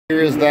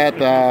Here's that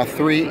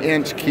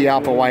 3-inch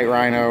Chiappa White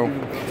Rhino.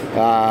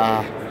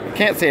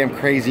 Can't say I'm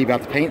crazy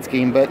about the paint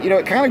scheme, but you know,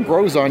 it kind of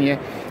grows on you.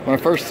 When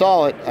I first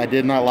saw it, I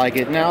did not like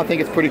it. Now I think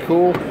it's pretty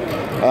cool.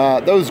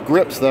 Those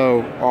grips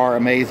though are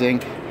amazing.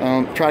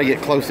 Try to get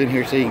close in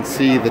here so you can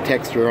see the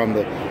texture on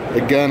the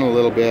gun a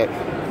little bit.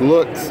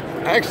 Looks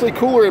actually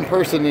cooler in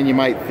person than you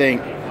might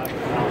think.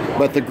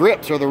 But the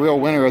grips are the real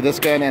winner of this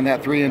gun and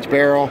that 3-inch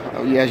barrel.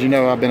 As you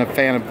know, I've been a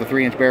fan of the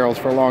 3-inch barrels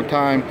for a long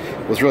time.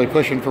 Was really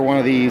pushing for one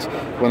of these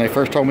when they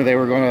first told me they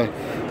were going to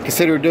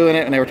consider doing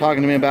it, and they were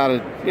talking to me about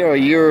it, you know, a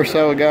year or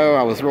so ago.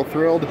 I was real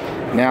thrilled.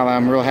 Now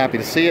I'm real happy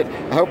to see it.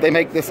 I hope they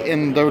make this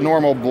in the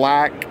normal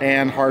black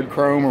and hard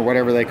chrome or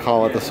whatever they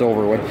call it, the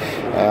silver one.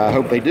 I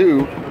hope they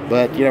do,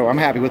 but you know, I'm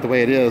happy with the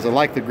way it is. I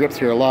like the grips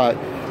here a lot.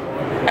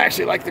 I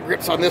actually like the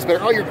grips on this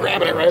better. Oh, you're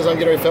grabbing it right as I'm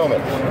getting ready to film it.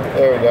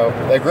 There we go.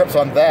 The grips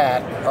on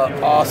that are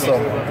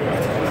awesome.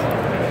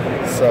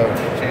 So,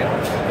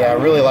 yeah,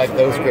 I really like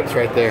those grips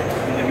right there.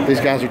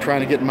 These guys are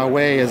trying to get in my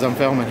way as I'm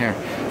filming here.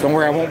 Don't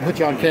worry, I won't put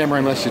you on camera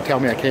unless you tell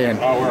me I can.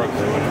 Oh, we're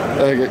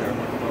okay.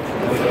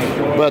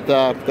 Okay. But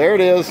there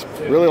it is.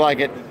 Really like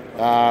it.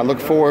 Look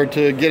forward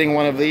to getting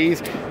one of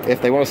these.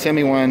 If they want to send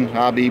me one,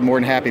 I'll be more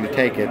than happy to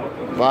take it.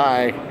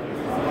 Bye.